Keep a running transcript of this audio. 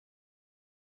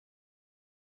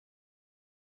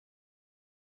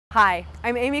Hi,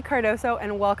 I'm Amy Cardoso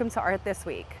and welcome to Art This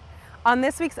Week. On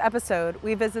this week's episode,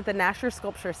 we visit the Nasher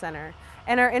Sculpture Center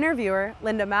and our interviewer,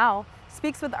 Linda Mowl,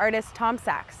 speaks with artist Tom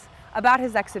Sachs about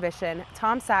his exhibition,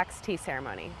 Tom Sachs Tea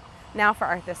Ceremony. Now for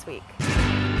Art This Week.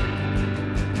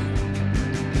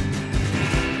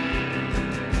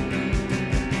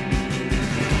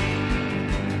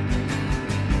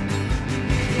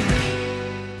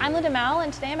 I'm Linda Mowl,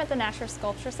 and today I'm at the Nasher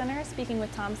Sculpture Center speaking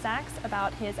with Tom Sachs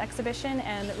about his exhibition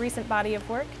and recent body of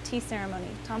work, Tea Ceremony.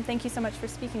 Tom, thank you so much for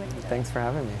speaking with me today. Thanks for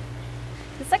having me.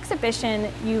 This exhibition,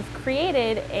 you've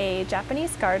created a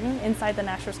Japanese garden inside the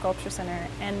Nasher Sculpture Center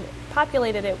and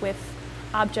populated it with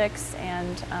objects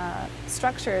and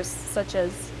structures such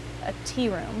as a tea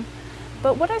room.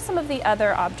 But what are some of the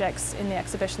other objects in the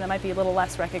exhibition that might be a little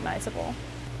less recognizable?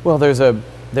 Well, there's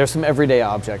some everyday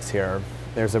objects here.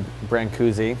 There's a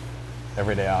Brancusi,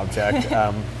 everyday object.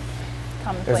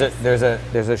 Commonplace.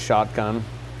 There's a shotgun.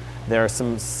 There are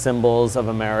some symbols of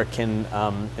American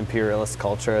imperialist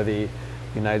culture. The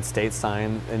United States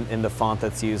sign in the font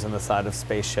that's used on the side of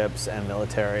spaceships and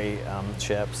military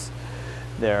ships.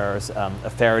 There's a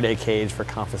Faraday cage for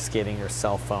confiscating your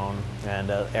cell phone and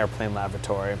an airplane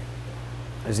lavatory.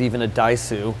 There's even a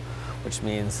daisu, which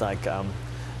means like a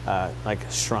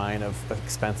shrine of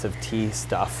expensive tea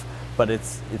stuff. But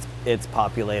it's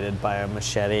populated by a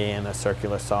machete and a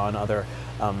circular saw and other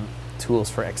tools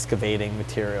for excavating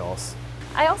materials.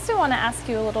 I also want to ask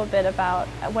you a little bit about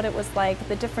what it was like,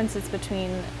 the differences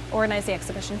between organizing the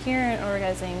exhibition here and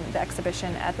organizing the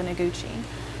exhibition at the Noguchi.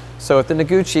 So at the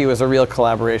Noguchi, it was a real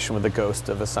collaboration with the ghost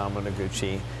of Osamu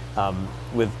Noguchi,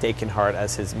 with Dakenhart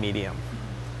as his medium.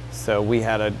 So we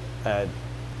had a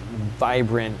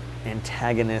vibrant,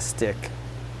 antagonistic,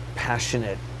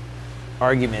 passionate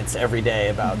arguments every day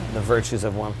about the virtues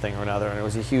of one thing or another, and it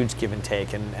was a huge give and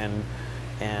take, and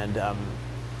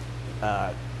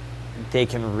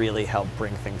Daken really helped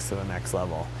bring things to the next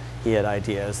level. He had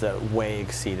ideas that way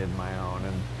exceeded my own,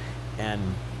 and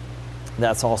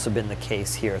that's also been the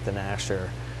case here at the Nasher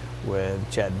with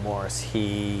Jed Morse.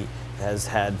 He has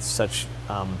had such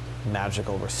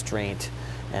magical restraint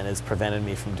and has prevented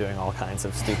me from doing all kinds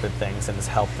of stupid things, and has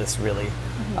helped this really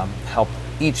help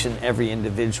each and every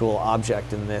individual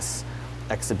object in this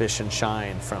exhibition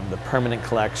shine, from the permanent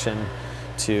collection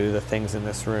to the things in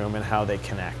this room and how they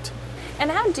connect. And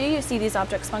how do you see these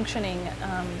objects functioning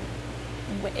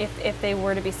if they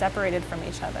were to be separated from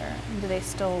each other? Do they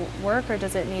still work, or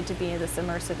does it need to be this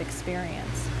immersive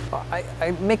experience?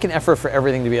 I make an effort for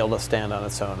everything to be able to stand on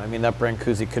its own. I mean, that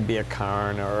Brancusi could be a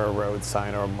cairn or a road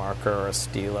sign or a marker or a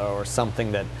stelo or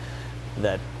something that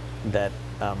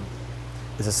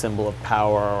is a symbol of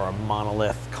power, or a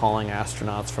monolith calling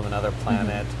astronauts from another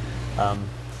planet.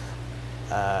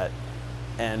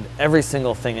 And every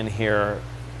single thing in here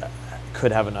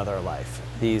could have another life.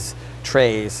 These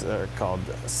trays are called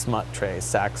smut trays,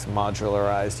 Sachs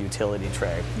modularized utility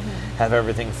tray, have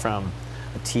everything from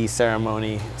a tea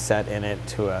ceremony set in it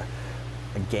to a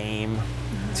game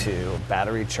to a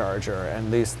battery charger,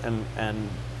 and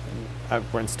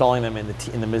we're installing them in the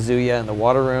Mizuya in the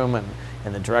water room, and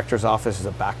in the director's office is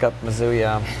a backup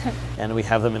Mizuya, and we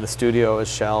have them in the studio as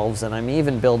shelves, and I'm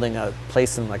even building a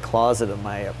place in my closet of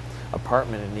my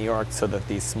apartment in New York so that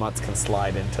these smuts can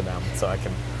slide into them, so I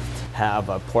can have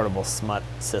a portable smut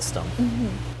system.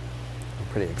 I'm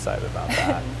pretty excited about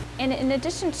that. And in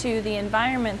addition to the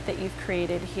environment that you've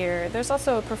created here, there's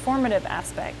also a performative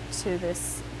aspect to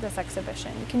this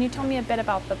exhibition. Can you tell me a bit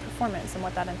about the performance and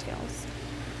what that entails?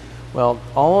 Well,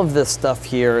 all of this stuff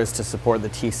here is to support the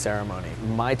tea ceremony.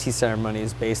 My tea ceremony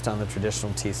is based on the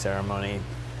traditional tea ceremony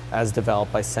as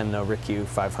developed by Senno Rikyu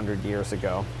 500 years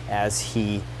ago, as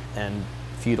he and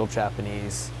feudal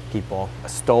Japanese people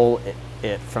stole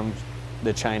it from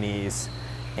the Chinese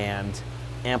and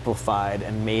amplified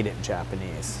and made it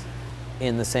Japanese,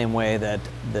 in the same way that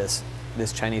this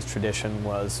Chinese tradition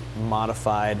was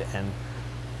modified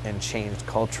and changed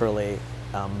culturally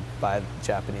by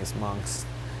Japanese monks.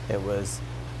 It was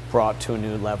brought to a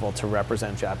new level to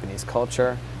represent Japanese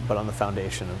culture, but on the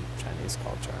foundation of Chinese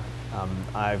culture.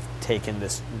 I've taken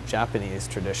this Japanese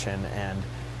tradition and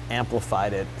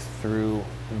amplified it through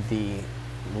the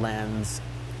lens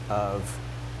of,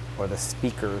 or the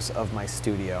speakers of, my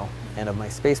studio and of my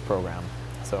space program.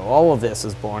 So all of this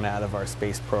is born out of our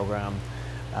space program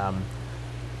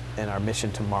and our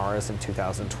mission to Mars in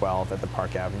 2012 at the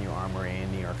Park Avenue Armory in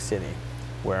New York City,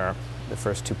 where the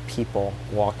first two people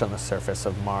walked on the surface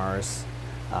of Mars.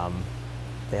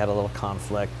 They had a little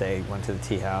conflict. They went to the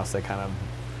tea house. They kind of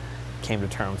came to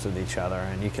terms with each other,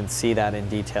 and you can see that in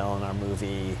detail in our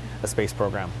movie, A Space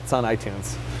Program. It's on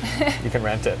iTunes. You can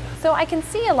rent it. So I can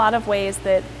see a lot of ways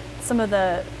that some of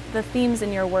the themes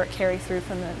in your work carry through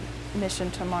from the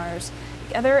mission to Mars.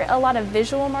 Are there a lot of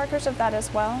visual markers of that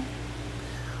as well?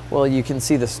 Well, you can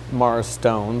see the Mars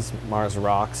stones, Mars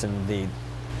rocks, and the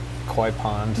koi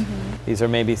pond. These are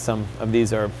maybe some of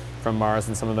these are from Mars,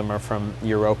 and some of them are from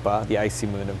Europa, the icy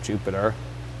moon of Jupiter,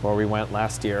 where we went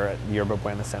last year at Yerba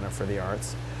Buena Center for the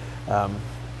Arts.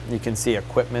 You can see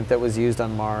equipment that was used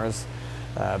on Mars.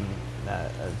 A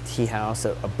tea house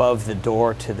above the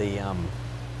door to the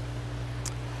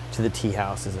tea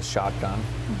house is a shotgun.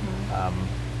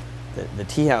 The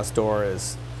tea house door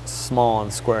is small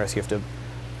and square, so you have to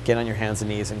get on your hands and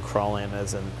knees and crawl in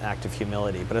as an act of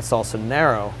humility. But it's also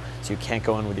narrow, so you can't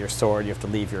go in with your sword. You have to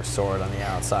leave your sword on the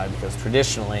outside, because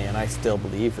traditionally, and I still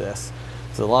believe this,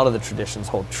 so a lot of the traditions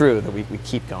hold true, that we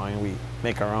keep going, we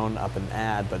make our own up and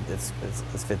add, but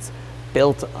it's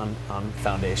built on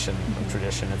foundation of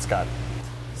tradition. It's got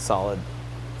solid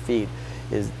feet.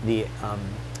 Is the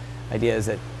idea is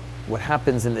that what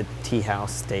happens in the tea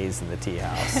house stays in the tea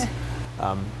house.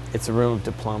 It's a room of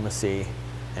diplomacy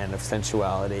and of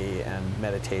sensuality and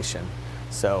meditation.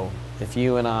 So if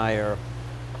you and I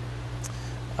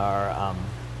are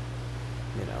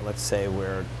let's say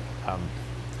we're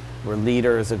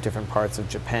leaders of different parts of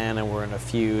Japan, and we're in a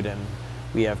feud, and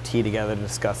we have tea together to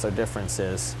discuss our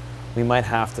differences, we might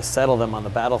have to settle them on the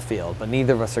battlefield, but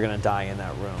neither of us are going to die in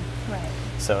that room. Right.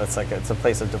 So it's a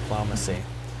place of diplomacy.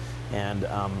 And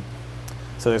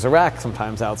so there's a rack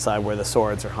sometimes outside where the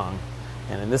swords are hung.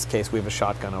 And in this case, we have a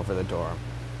shotgun over the door.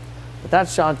 But that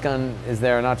shotgun is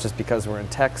there not just because we're in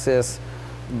Texas,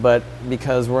 but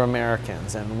because we're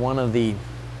Americans. And one of the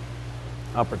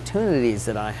opportunities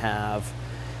that I have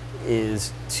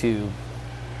is to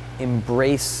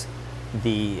embrace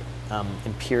the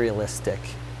imperialistic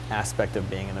aspect of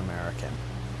being an American.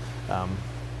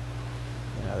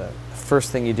 The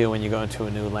first thing you do when you go into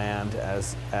a new land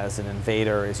as an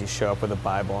invader is you show up with a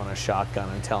Bible and a shotgun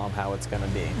and tell them how it's going to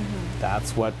be.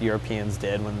 That's what Europeans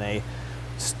did when they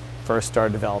first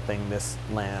started developing this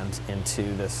land into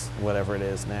this whatever it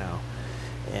is now.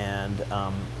 And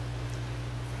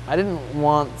I didn't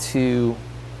want to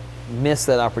miss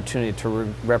that opportunity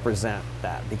to represent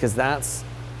that, because that's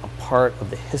a part of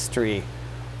the history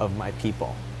of my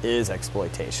people, is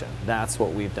exploitation. That's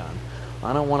what we've done.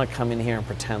 I don't want to come in here and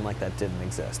pretend like that didn't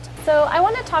exist. So I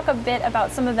want to talk a bit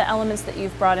about some of the elements that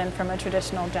you've brought in from a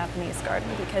traditional Japanese garden,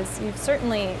 because you've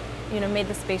certainly made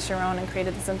the space your own and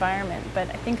created this environment. But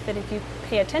I think that if you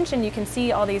pay attention, you can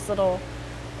see all these little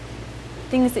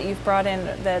things that you've brought in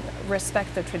that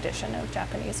respect the tradition of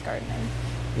Japanese gardening.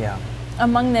 Yeah.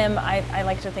 Among them, I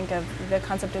like to think of the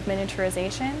concept of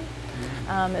miniaturization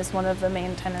as one of the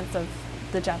main tenets of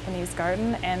the Japanese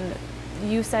garden. And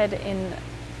you said in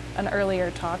an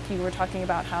earlier talk, you were talking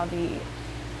about how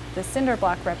the cinder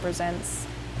block represents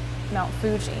Mount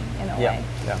Fuji in a way.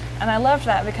 Yeah. And I loved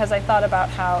that, because I thought about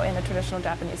how in a traditional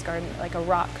Japanese garden, like a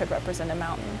rock could represent a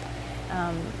mountain.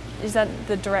 Is that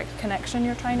the direct connection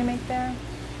you're trying to make there?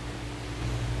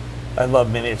 I love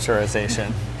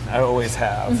miniaturization. I always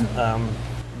have.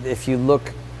 If you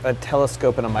look, a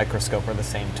telescope and a microscope are the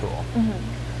same tool.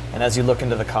 And as you look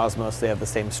into the cosmos, they have the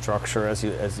same structure as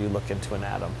you look into an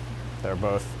atom. They're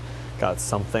both got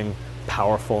something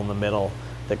powerful in the middle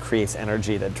that creates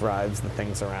energy that drives the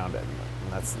things around it.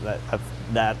 And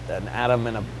that an atom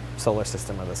and a solar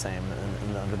system are the same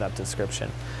under that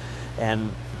description.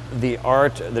 And the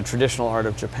traditional art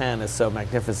of Japan is so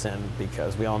magnificent,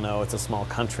 because we all know it's a small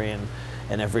country and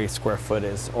every square foot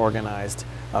is organized.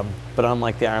 But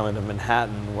unlike the island of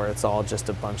Manhattan, where it's all just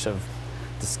a bunch of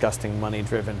disgusting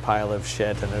money-driven pile of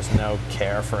shit, and there's no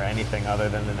care for anything other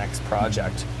than the next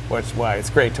project, which is why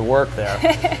it's great to work there.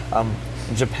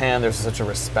 In Japan, there's such a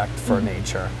respect for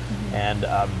nature. And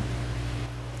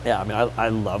yeah, I mean, I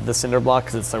love the cinder block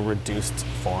because it's a reduced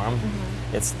form.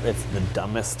 It's the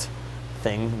dumbest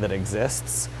thing that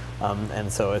exists.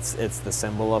 And so it's the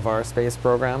symbol of our space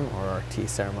program, or our tea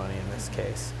ceremony in this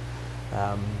case.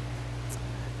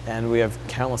 And we have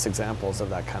countless examples of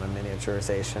that kind of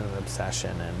miniaturization and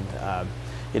obsession.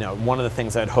 And one of the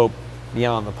things I'd hope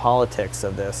beyond the politics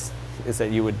of this is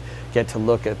that you would get to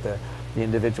look at the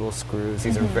individual screws.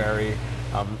 These are very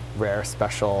rare,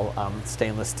 special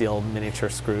stainless steel miniature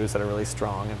screws that are really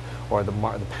strong, or the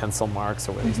pencil marks,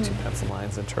 or where these two pencil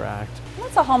lines interact.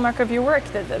 That's a hallmark of your work,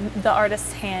 the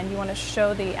artist's hand. You want to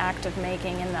show the act of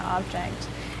making in the object.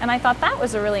 And I thought that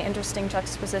was a really interesting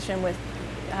juxtaposition with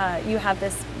you have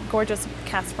this gorgeous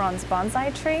cast bronze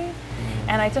bonsai tree,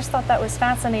 and I just thought that was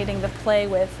fascinating, the play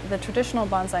with the traditional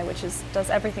bonsai, which does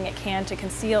everything it can to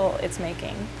conceal its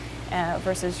making,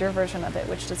 versus your version of it,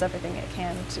 which does everything it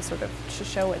can to sort of to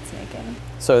show what it's making.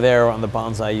 So there on the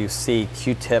bonsai you see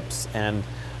Q-tips and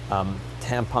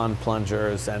tampon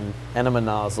plungers and enema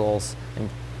nozzles and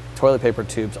toilet paper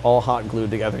tubes all hot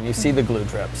glued together, and you see the glue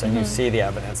drips and you see the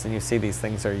evidence and you see these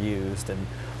things are used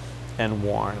and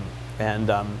worn. And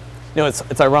you know,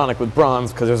 it's ironic with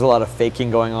bronze because there's a lot of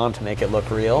faking going on to make it look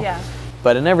real. Yeah.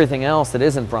 But in everything else that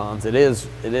isn't bronze, it is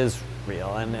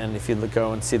real. And if you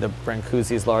go and see the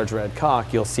Brancusi's large red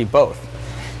cock, you'll see both.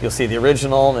 You'll see the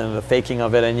original and the faking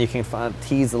of it, and you can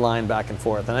tease the line back and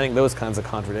forth. And I think those kinds of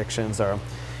contradictions are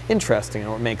interesting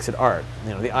and what makes it art.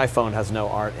 You know, the iPhone has no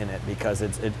art in it because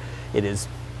it is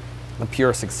a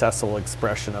pure successful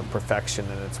expression of perfection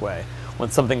in its way. When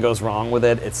something goes wrong with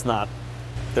it, it's not,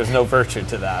 there's no virtue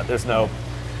to that. There's no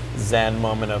Zen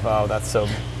moment of, oh, that's so,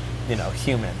 you know,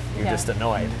 human. You're just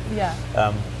annoyed.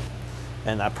 Yeah.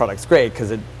 And that product's great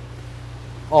because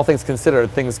all things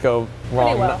considered, things go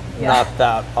wrong not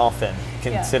that often,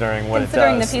 considering what it does.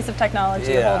 Considering the piece of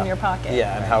technology you hold in your pocket.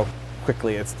 Yeah, and how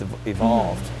quickly it's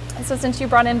evolved. So since you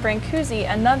brought in Brancusi,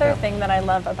 another thing that I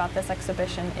love about this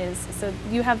exhibition is, so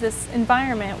you have this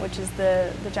environment, which is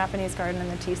the Japanese garden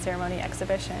and the tea ceremony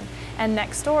exhibition. And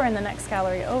next door in the next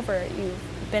gallery over, you've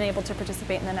been able to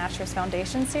participate in the Nasher's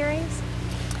Foundation series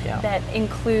that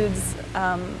includes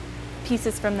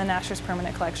pieces from the Nasher's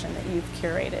permanent collection that you've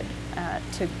curated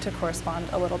to correspond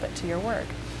a little bit to your work.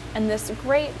 And this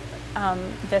great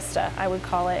vista, I would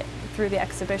call it, through the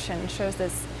exhibition shows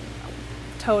this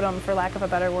totem, for lack of a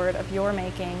better word, of your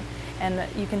making, and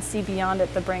you can see beyond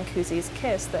it the Brancusi's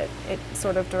kiss that it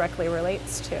sort of directly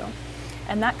relates to.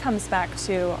 And that comes back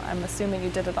to, I'm assuming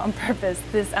you did it on purpose,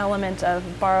 this element of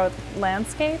borrowed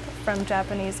landscape from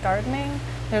Japanese gardening.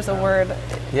 There's a word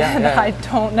that I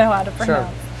don't know how to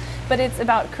pronounce. Sure. But it's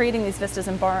about creating these vistas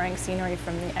and borrowing scenery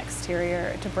from the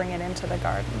exterior to bring it into the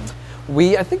garden.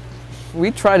 I think we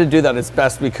try to do that as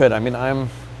best we could. I mean, I'm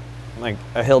like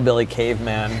a hillbilly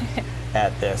caveman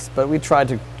at this, but we tried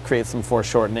to create some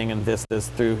foreshortening and vistas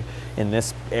through in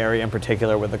this area in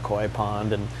particular with the koi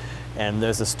pond, and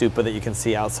there's a stupa that you can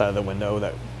see outside of the window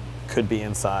that could be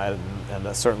inside,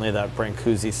 and certainly that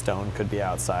Brancusi stone could be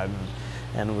outside,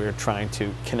 and we were trying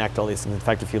to connect all these things. In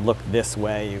fact, if you look this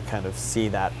way, you kind of see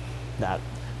that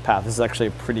path. This is actually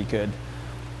a pretty good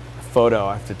photo.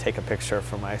 I have to take a picture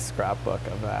for my scrapbook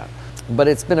of that. But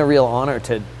it's been a real honor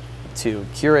to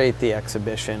curate the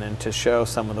exhibition and to show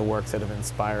some of the works that have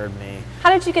inspired me.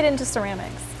 How did you get into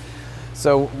ceramics?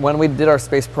 So when we did our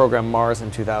space program Mars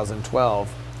in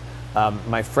 2012,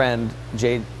 my friend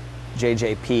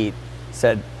JJ Pete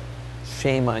said,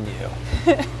 "Shame on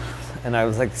you." And I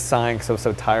was like sighing, so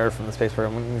tired from the space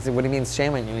program. He said, "What do you mean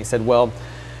shame on you?" And he said, "Well,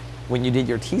 when you did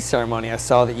your tea ceremony, I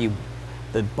saw that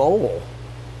the bowl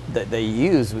that they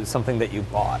used was something that you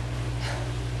bought."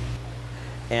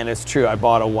 And it's true, I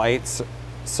bought a white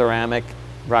ceramic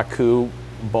raku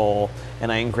bowl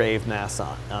and I engraved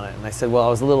NASA on it. And I said, "Well, I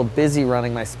was a little busy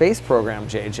running my space program,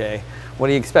 JJ. What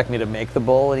do you expect me to make the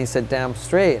bowl?" And he said, "Damn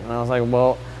straight." And I was like,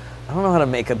 "Well, I don't know how to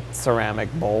make a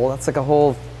ceramic bowl. That's like a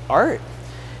whole art."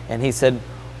 And he said,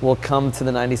 "Well, come to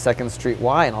the 92nd Street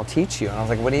Y and I'll teach you." And I was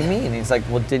like, "What do you mean?" And he's like,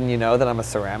 "Well, didn't you know that I'm a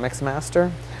ceramics master?"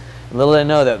 And little did I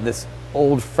know that this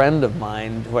old friend of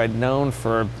mine who I'd known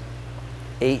for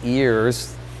 8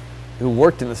 years, who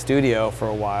worked in the studio for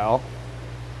a while,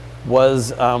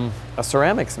 was a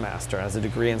ceramics master, has a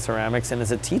degree in ceramics and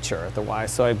is a teacher at the Y.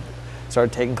 So I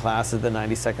started taking classes at the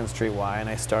 92nd Street Y and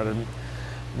I started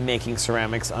making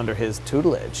ceramics under his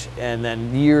tutelage. And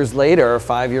then years later,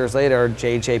 5 years later,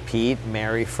 JJ Pete,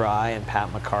 Mary Fry, and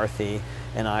Pat McCarthy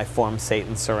and I formed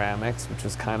Satan Ceramics, which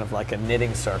was kind of like a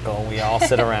knitting circle. We all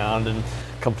sit around and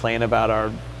complain about our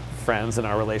friends and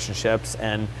our relationships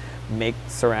and make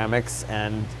ceramics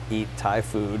and eat Thai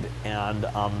food. And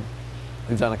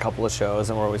we've done a couple of shows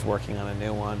and we're always working on a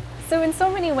new one. So in so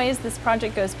many ways, this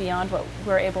project goes beyond what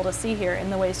we're able to see here in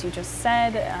the ways you just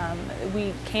said.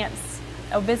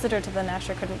 A visitor to the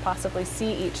Nasher couldn't possibly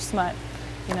see each smut,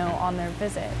 you know, on their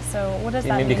visit. So what does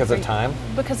that mean? Because of time?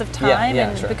 Because of time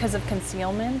and sure. Because of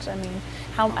concealment. I mean,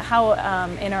 how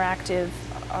interactive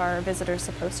are visitors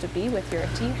supposed to be with your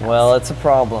tea house? Well, it's a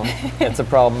problem. It's a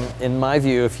problem. In my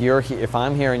view, if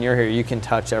I'm here and you're here, you can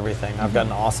touch everything. I've got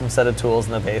an awesome set of tools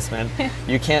in the basement.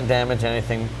 You can't damage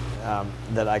anything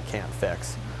that I can't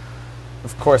fix.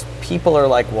 Of course, people are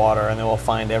like water, and they will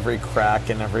find every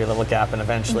crack and every little gap, and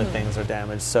eventually things are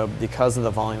damaged. So because of the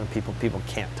volume of people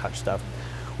can't touch stuff.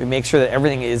 We make sure that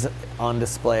everything is on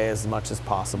display as much as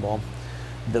possible.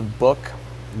 The book,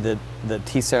 the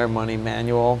tea ceremony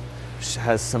manual,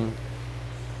 has some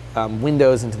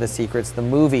windows into the secrets. The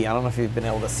movie, I don't know if you've been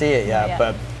able to see it yet,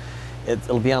 but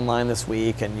It'll be online this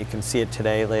week, and you can see it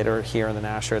today, later here in the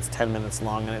Nasher. It's 10 minutes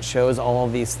long, and it shows all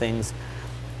of these things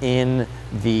in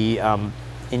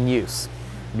use,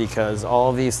 because all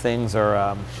of these things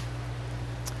are,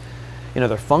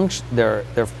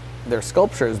 they're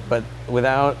sculptures, but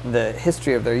without the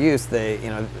history of their use,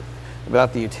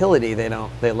 without the utility,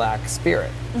 they lack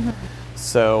spirit.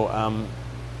 So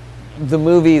the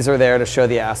movies are there to show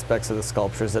the aspects of the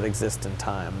sculptures that exist in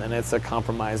time, and it's a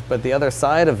compromise. But the other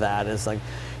side of that is, like,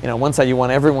 one side you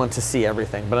want everyone to see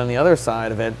everything, but on the other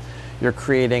side of it, you're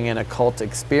creating an occult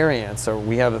experience. Or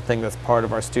we have a thing that's part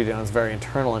of our studio, and it's very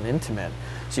internal and intimate.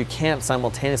 So you can't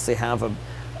simultaneously have a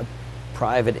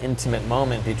private, intimate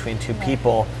moment between two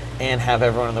people and have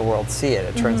everyone in the world see it.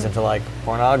 It turns into like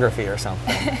pornography or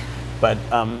something. But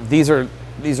these are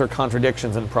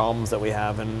contradictions and problems that we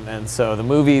have, and so the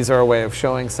movies are a way of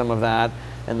showing some of that,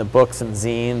 and the books and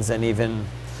zines, and even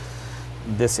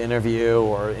this interview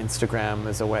or Instagram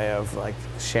is a way of like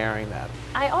sharing that.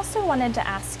 I also wanted to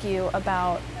ask you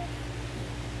about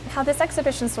how this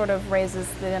exhibition sort of raises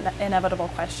the inevitable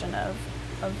question of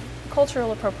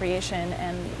cultural appropriation,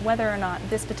 and whether or not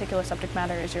this particular subject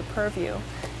matter is your purview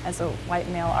as a white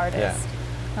male artist.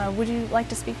 Would you like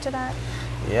to speak to that?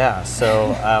 Yeah,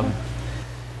 so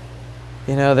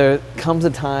there comes a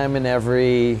time in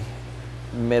every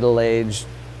middle-aged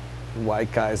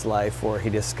white guy's life where he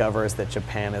discovers that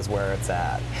Japan is where it's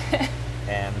at.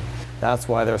 And that's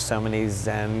why there's so many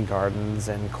Zen gardens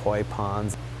and koi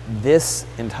ponds. This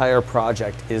entire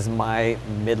project is my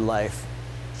midlife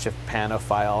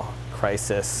Japanophile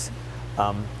crisis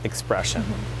expression.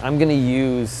 I'm going to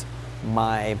use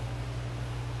my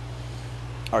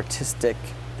artistic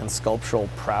and sculptural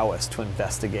prowess to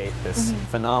investigate this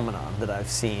phenomenon that I've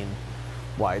seen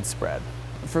widespread.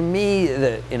 For me,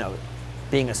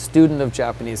 being a student of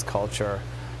Japanese culture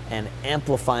and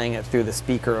amplifying it through the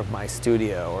speaker of my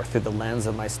studio or through the lens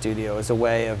of my studio is a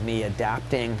way of me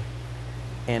adapting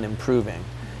and improving.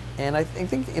 And I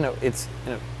think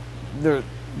there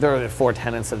are the 4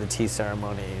 tenets of the tea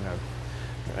ceremony: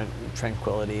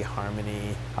 tranquility,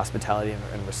 harmony, hospitality,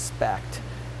 and respect.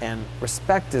 And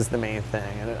respect is the main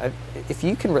thing. And if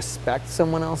you can respect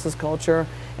someone else's culture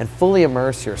and fully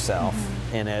immerse yourself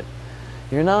in it,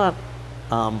 you're not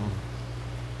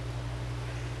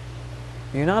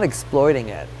exploiting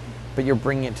it, but you're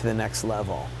bringing it to the next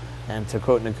level. And to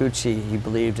quote Noguchi, he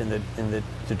believed in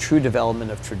the true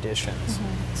development of traditions.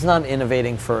 It's not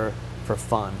innovating for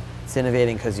fun. It's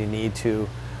innovating because you need to.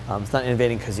 It's not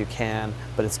innovating because you can,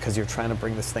 but it's because you're trying to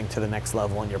bring this thing to the next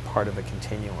level, and you're part of a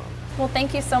continuum. Well,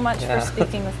 thank you so much for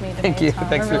speaking with me today, Thank you. Tom.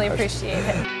 Thanks I really for your appreciate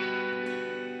it.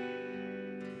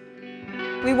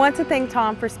 We want to thank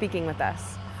Tom for speaking with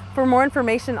us. For more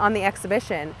information on the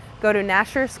exhibition, go to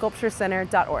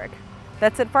NasherSculptureCenter.org.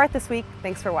 That's it for Art This Week.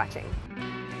 Thanks for watching.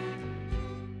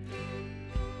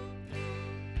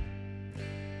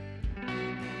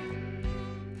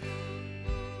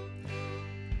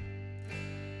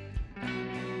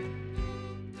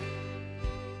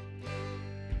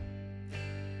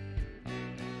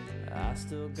 I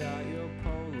still got your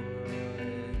Polaroid.